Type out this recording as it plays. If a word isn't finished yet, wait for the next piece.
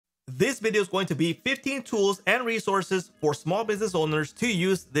This video is going to be 15 tools and resources for small business owners to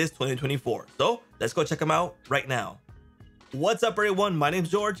use this 2024. So let's go check them out right now. What's up everyone, my name's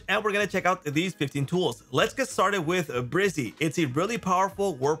George and we're going to check out these 15 tools. Let's get started with Brizy. It's a really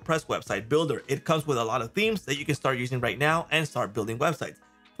powerful WordPress website builder. It comes with a lot of themes that you can start using right now and start building websites.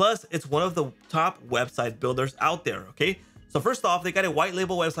 Plus, it's one of the top website builders out there, okay? So first off, they got a white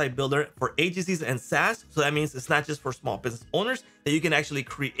label website builder for agencies and Saas. So that means it's not just for small business owners, that you can actually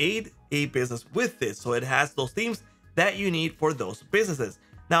create a business with this. So it has those themes that you need for those businesses.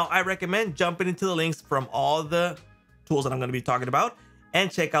 Now, I recommend jumping into the links from all the tools that I'm going to be talking about and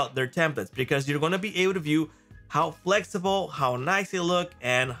check out their templates, because you're going to be able to view how flexible, how nice they look,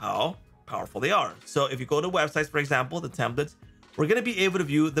 and how powerful they are. So if you go to websites, for example, the templates, we're going to be able to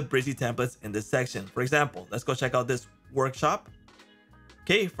view the Brizy templates in this section. For example, let's go check out this workshop.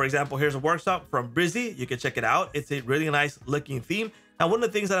 Okay, for example, here's a workshop from Brizy. You can check it out. It's a really nice looking theme. Now, one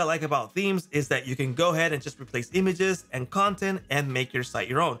of the things that I like about themes is that you can go ahead and just replace images and content and make your site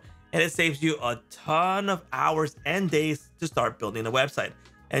your own. And it saves you a ton of hours and days to start building a website.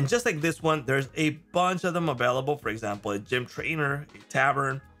 And just like this one, there's a bunch of them available. For example, a gym trainer, a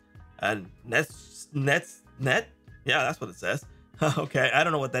tavern, and net. Yeah, that's what it says. Okay, I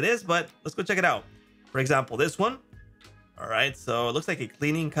don't know what that is, but let's go check it out. For example, this one. All right, so it looks like a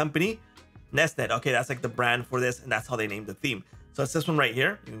cleaning company. Nestnet. Okay, that's like the brand for this, and that's how they named the theme. So it's this one right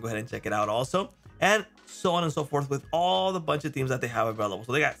here. You can go ahead and check it out also. And so on and so forth with all the bunch of themes that they have available.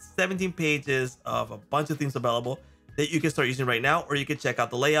 So they got 17 pages of a bunch of themes available that you can start using right now, or you can check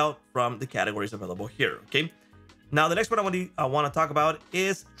out the layout from the categories available here, okay? Now, the next one I want to talk about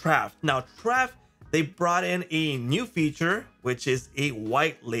is Traqq. Now, Traqq, they brought in a new feature, which is a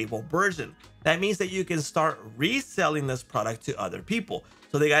white label version. That means that you can start reselling this product to other people.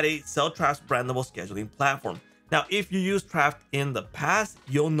 So they got a sell Traqq brandable scheduling platform. Now, if you use Traqq in the past,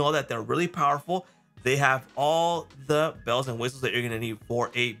 you'll know that they're really powerful. They have all the bells and whistles that you're going to need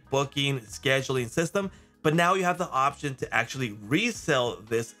for a booking scheduling system. But now you have the option to actually resell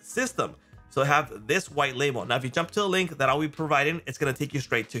this system. So have this white label. Now, if you jump to the link that I'll be providing, it's going to take you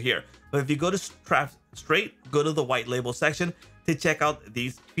straight to here. But if you go to Traqq straight, go to the white label section to check out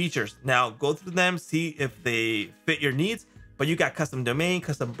these features. Now, go through them, see if they fit your needs. But you got custom domain,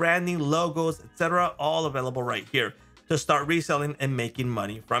 custom branding, logos, etc., all available right here to start reselling and making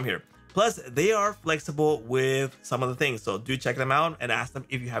money from here. Plus, they are flexible with some of the things. So do check them out and ask them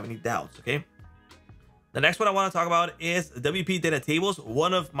if you have any doubts, okay? The next one I want to talk about is WPDataTables,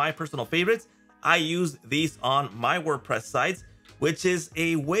 one of my personal favorites. I use these on my WordPress sites, which is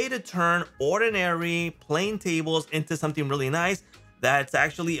a way to turn ordinary plain tables into something really nice that's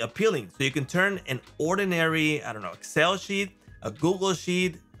actually appealing. So you can turn an ordinary, I don't know, Excel sheet, a Google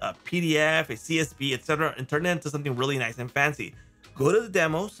sheet, a PDF, a CSV, etc., and turn it into something really nice and fancy. Go to the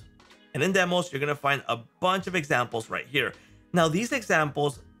demos, and in demos, you're going to find a bunch of examples right here. Now, these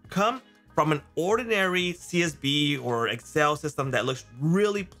examples come from an ordinary CSV or Excel system that looks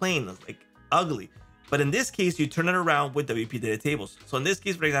really plain, like ugly. But in this case, you turn it around with WPDataTables. So in this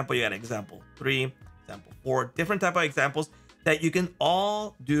case, for example, you got example 3, example 4, different type of examples that you can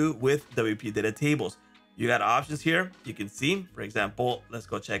all do with WPDataTables. You got options here. You can see, for example, let's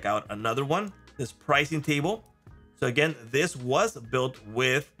go check out another one, this pricing table. So again, this was built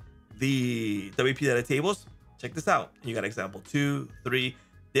with the WPDataTables. Check this out. You got example 2, 3,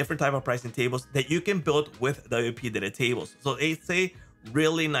 different type of pricing tables that you can build with WPDataTables. So it's a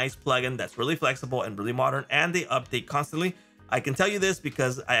really nice plugin that's really flexible and really modern, and they update constantly. I can tell you this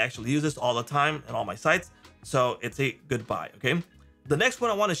because I actually use this all the time in all my sites. So it's a good buy, okay? The next one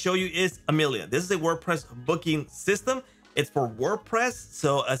I want to show you is Amelia. This is a WordPress booking system. It's for WordPress.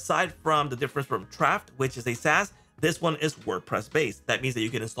 So aside from the difference from Traqq, which is a Saas, this one is WordPress based. That means that you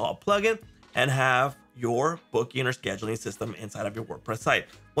can install a plugin and have your booking or scheduling system inside of your WordPress site.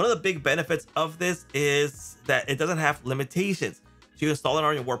 One of the big benefits of this is that it doesn't have limitations. So you install it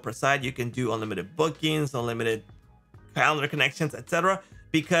on your WordPress site. You can do unlimited bookings, unlimited calendar connections, etc.,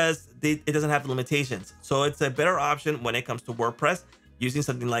 because it doesn't have limitations. So it's a better option when it comes to WordPress using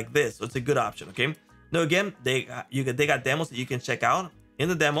something like this. So it's a good option, okay? Now, again, they got demos that you can check out. In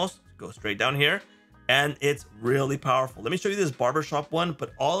the demos, go straight down here, and it's really powerful. Let me show you this barbershop one,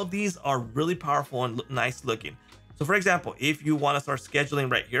 but all of these are really powerful and nice looking. So for example, if you want to start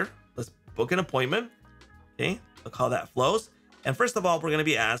scheduling right here, let's book an appointment. Okay, look how that flows. And first of all, we're going to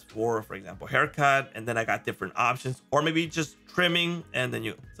be asked for example, haircut, and then I got different options, or maybe just trimming, and then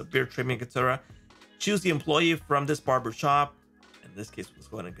it's a beard trimming, etc. Choose the employee from this barber shop. In this case, let's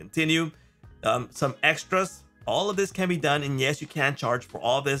go ahead and continue. Some extras. All of this can be done, and yes, you can charge for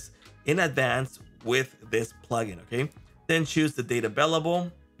all this in advance with this plugin, okay? Then choose the date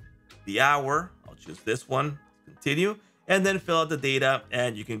available. the hour. I'll choose this one, continue, and then fill out the data,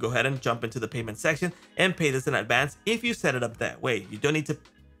 and you can go ahead and jump into the payment section and pay this in advance if you set it up that way. You don't need to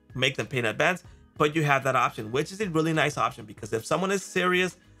make them pay in advance, but you have that option, which is a really nice option, because if someone is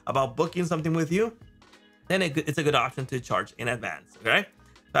serious about booking something with you, then it's a good option to charge in advance. Okay,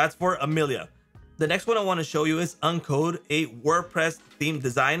 that's for Amelia. The next one I want to show you is Uncode, a WordPress theme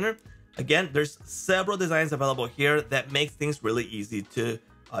designer. Again, there's several designs available here that makes things really easy to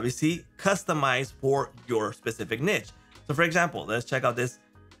obviously customize for your specific niche. So for example, let's check out this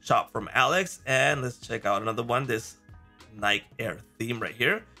shop from Alex, and let's check out another one, this Nike Air theme right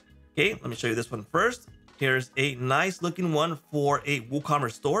here. Okay, let me show you this one first. Here's a nice looking one for a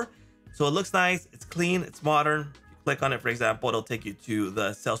WooCommerce store. So it looks nice, it's clean, it's modern. If you click on it, for example, it'll take you to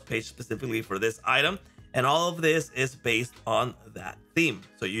the sales page specifically for this item. And all of this is based on that theme.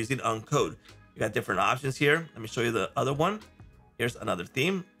 So using Uncode, you got different options here. Let me show you the other one. Here's another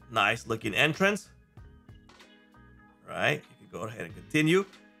theme, nice looking entrance. All right, you can go ahead and continue.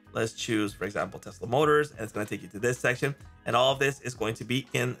 Let's choose, for example, Tesla Motors, and it's going to take you to this section. And all of this is going to be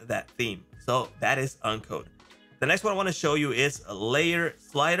in that theme. So that is Uncode. The next one I want to show you is a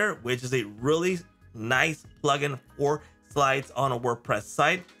LayerSlider, which is a really nice plugin for slides on a WordPress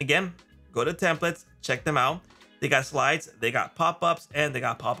site. Again, go to templates, check them out. They got slides, they got pop-ups, and they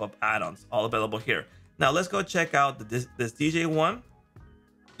got pop-up add-ons, all available here. Now let's go check out this DJ one,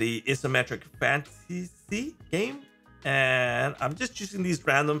 the isometric fantasy game. And I'm just choosing these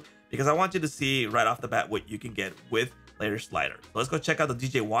random because I want you to see right off the bat what you can get with LayerSlider. So let's go check out the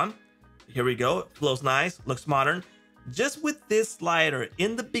DJ one. Here we go. Flows nice, looks modern. Just with this slider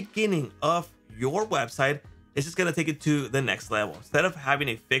in the beginning of your website, it's just gonna take it to the next level. Instead of having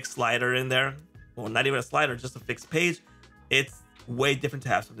a fixed slider in there, well, not even a slider, just a fixed page, it's way different to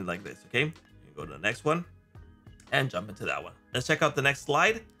have something like this. Okay, you go to the next one and jump into that one. Let's check out the next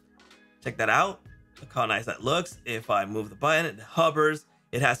slide. Check that out. Look how nice that looks. If I move the button, it hovers,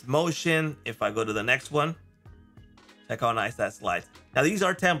 it has motion. If I go to the next one, check how nice that slides. Now these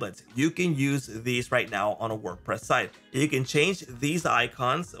are templates. You can use these right now on a WordPress site. You can change these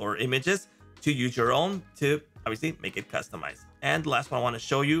icons or images to use your own to obviously make it customized. And the last one I want to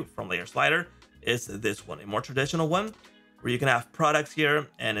show you from LayerSlider is this one, a more traditional one where you can have products here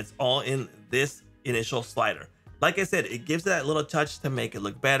and it's all in this initial slider. Like I said, it gives that little touch to make it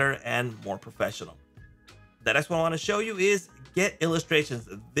look better and more professional. The next one I want to show you is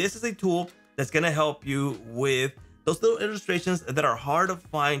GetIllustrations. This is a tool that's going to help you with those little illustrations that are hard to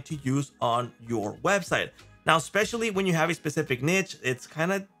find to use on your website. Now, especially when you have a specific niche, it's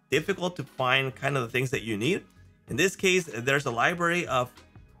kind of difficult to find kind of the things that you need. In this case, there's a library of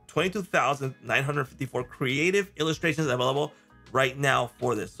 22,954 creative illustrations available right now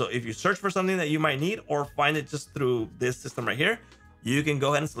for this. So if you search for something that you might need or find it just through this system right here, you can go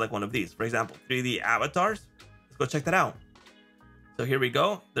ahead and select one of these. For example, 3D avatars. Let's go check that out. So here we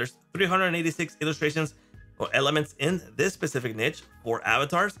go. There's 386 illustrations or elements in this specific niche for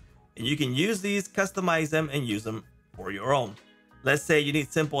avatars. And you can use these, customize them, and use them for your own. Let's say you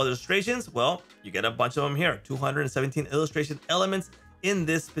need simple illustrations. Well, you get a bunch of them here. 217 illustration elements in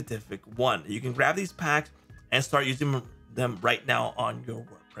this specific one. You can grab these packs and start using them right now on your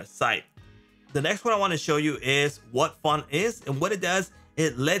WordPress site. The next one I want to show you is WhatFontIs, and what it does,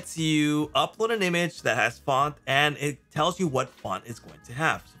 it lets you upload an image that has font and it tells you what font it's going to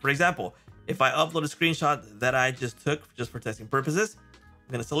have. So for example, if I upload a screenshot that I just took just for testing purposes,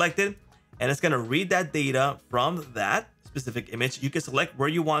 I'm going to select it and it's going to read that data from that specific image. You can select where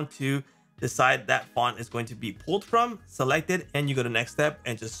you want to decide that font is going to be pulled from, select it, and you go to next step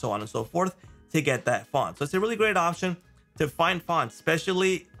and just so on and so forth to get that font. So it's a really great option to find fonts,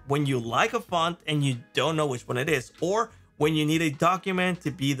 especially when you like a font and you don't know which one it is, or when you need a document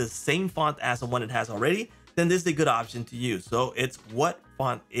to be the same font as the one it has already, then this is a good option to use. So it's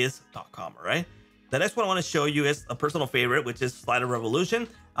WhatFontIs.com, all right? The next one I want to show you is a personal favorite, which is SliderRevolution.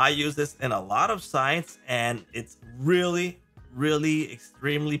 I use this in a lot of sites and it's really, really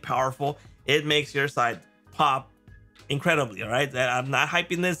extremely powerful. It makes your site pop incredibly, all right? I'm not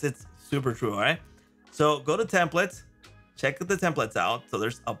hyping this, it's super true, all right? So go to templates, check the templates out. So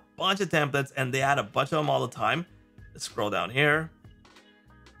there's a bunch of templates and they add a bunch of them all the time. Let's scroll down here.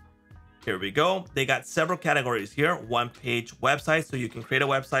 Here we go. They got several categories here. One-page website, so you can create a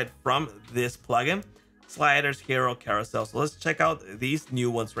website from this plugin. Sliders, hero, carousel. So let's check out these new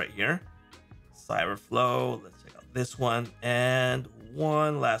ones right here. Cyberflow. Let's check out this one and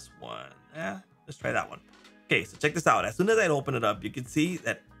one last one. Let's try that one. Okay, so check this out. As soon as I open it up, you can see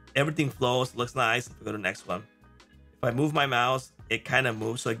that everything flows. Looks nice. Let's go to the next one. If I move my mouse, it kind of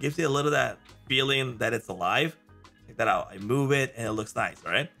moves, so it gives you a little of that feeling that it's alive. Check that out. I move it and it looks nice.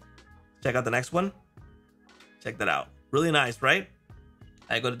 All right. Check out the next one. Check that out. Really nice, right?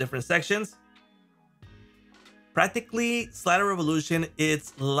 I go to different sections. Practically, SliderRevolution,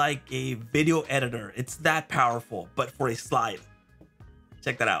 it's like a video editor. It's that powerful, but for a slide.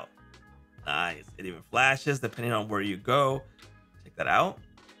 Check that out. Nice. It even flashes depending on where you go. Check that out.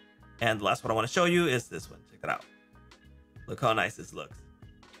 And the last one I want to show you is this one. Check that out. Look how nice this looks.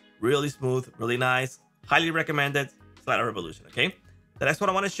 Really smooth, really nice. Highly recommended. SliderRevolution, okay? The next one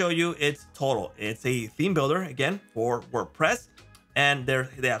I want to show you, it's Total. It's a theme builder, again, for WordPress. And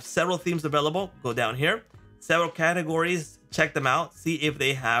they have several themes available. Go down here. Several categories. Check them out. See if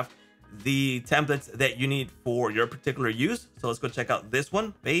they have the templates that you need for your particular use. So let's go check out this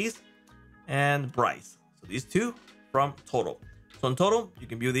one, Base and Brizy. So these two from Total. So in Total, you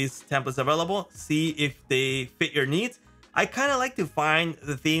can view these templates available. See if they fit your needs. I kind of like to find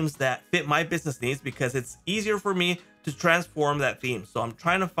the themes that fit my business needs because it's easier for me to transform that theme. So I'm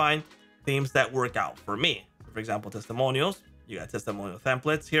trying to find themes that work out for me. So for example, testimonials. You got testimonial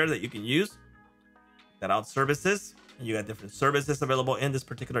templates here that you can use. Check that out. Services. You got different services available in this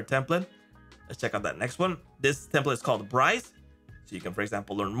particular template. Let's check out that next one. This template is called Brizy. So you can, for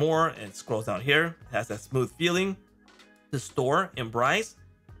example, learn more and it scrolls down here. It has that smooth feeling. The store in Brizy.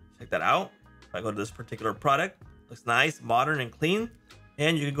 Check that out. If I go to this particular product, looks nice, modern, and clean.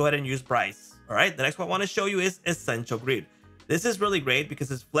 And you can go ahead and use Brizy. All right. The next one I want to show you is Essential Grid. This is really great because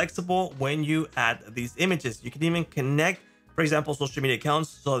it's flexible when you add these images. You can even connect, for example, social media accounts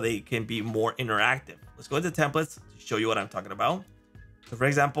so they can be more interactive. Let's go into templates to show you what I'm talking about. So for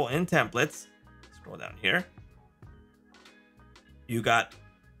example, in templates, scroll down here. You got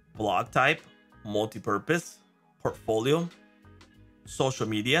blog type, multi-purpose, portfolio, social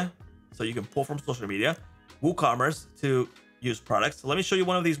media. So you can pull from social media, WooCommerce to use products. So let me show you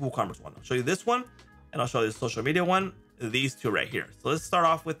one of these WooCommerce one. I'll show you this one and I'll show you the social media one, these two right here. So let's start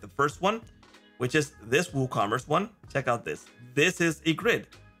off with the first one, which is this WooCommerce one. Check out this. This is a grid.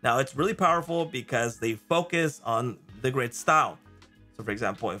 Now it's really powerful because they focus on the grid style. So for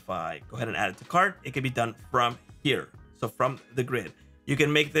example, if I go ahead and add it to cart, it can be done from here. So from the grid, you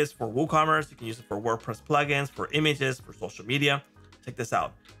can make this for WooCommerce. You can use it for WordPress plugins, for images, for social media. Check this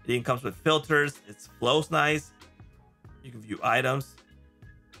out. It even comes with filters. It flows nice. You can view items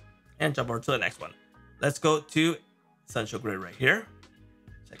and jump over to the next one. Let's go to Essential Grid right here.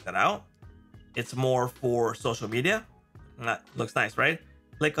 Check that out. It's more for social media. And that looks nice, right?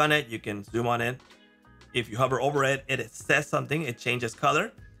 Click on it. You can zoom on it. If you hover over it, it says something. It changes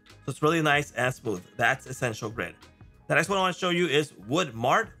color. So it's really nice and smooth. That's Essential Grid. The next one I want to show you is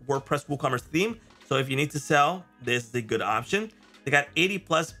WoodMart, WordPress WooCommerce theme. So if you need to sell, this is a good option. They got 80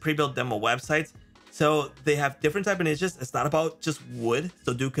 plus pre-built demo websites. So they have different type of niches. It's not about just wood.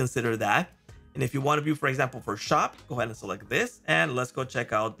 So do consider that. And if you want to view, for example, for shop, go ahead and select this. And let's go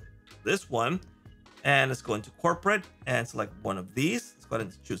check out this one. And let's go into corporate and select one of these. Let's go ahead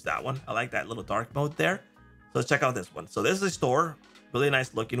and choose that one. I like that little dark mode there. So let's check out this one. So this is a store, really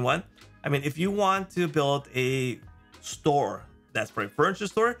nice looking one. I mean, if you want to build a store that's for a furniture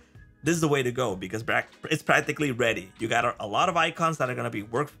store, this is the way to go because it's practically ready. You got a lot of icons that are going to be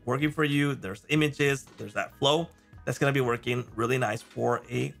working for you. There's images, there's that flow that's going to be working really nice for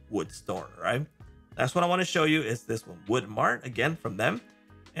a wood store, right? That's what I want to show you is this one, WoodMart, again from them.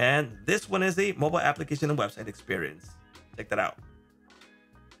 And this one is a mobile application and website experience. Check that out.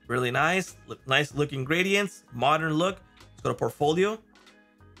 Really nice, nice looking gradients, modern look. Let's go to portfolio.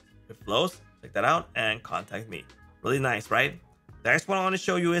 It flows. Check that out and contact me. Really nice, right? The next one I want to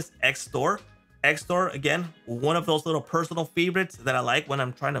show you is XStore. XStore, again, one of those little personal favorites that I like when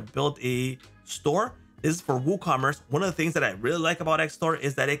I'm trying to build a store. This is for WooCommerce. One of the things that I really like about XStore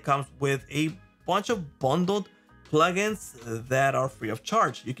is that it comes with a bunch of bundled plugins that are free of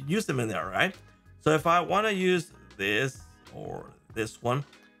charge. You can use them in there, right? So if I want to use this or this one,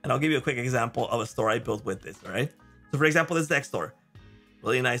 and I'll give you a quick example of a store I built with this, all right? So for example, this is XStore.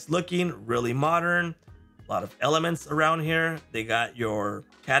 Really nice looking, really modern. A lot of elements around here. They got your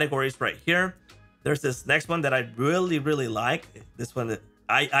categories right here. There's this next one that I really, really like. This one that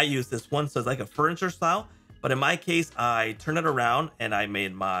I use this one. So it's like a furniture style. But in my case, I turned it around and I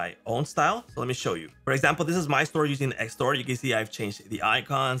made my own style. So let me show you. For example, this is my store using XStore. You can see I've changed the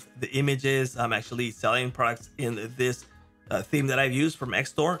icons, the images. I'm actually selling products in this theme that I've used from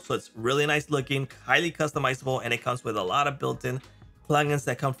XStore. So it's really nice looking, highly customizable, and it comes with a lot of built-in plugins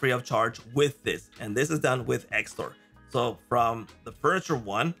that come free of charge with this. And this is done with XStore. So from the furniture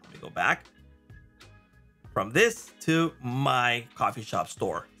one, let me go back. From this to my coffee shop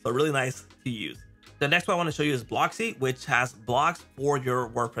store. So really nice to use. The next one I want to show you is Blocksy, which has blocks for your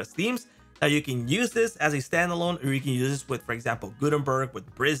WordPress themes. Now you can use this as a standalone, or you can use this with, for example, Gutenberg, with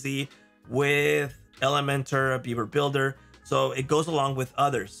Brizy, with Elementor, Beaver Builder. So it goes along with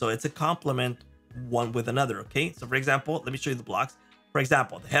others. So it's a complement one with another. Okay. So for example, let me show you the blocks. For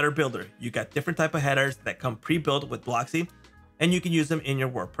example, the header builder, you got different type of headers that come pre-built with Blocksy, and you can use them in your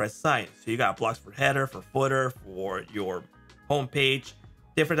WordPress site. So you got blocks for header, for footer, for your homepage,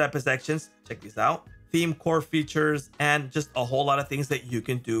 different type of sections. Check these out. Theme core features, and just a whole lot of things that you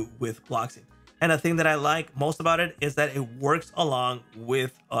can do with Blocksy. And the thing that I like most about it is that it works along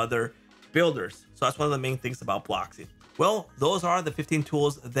with other builders. So that's one of the main things about Blocksy. Well, those are the 15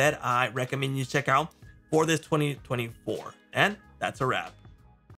 tools that I recommend you check out for this 2024. And that's a wrap.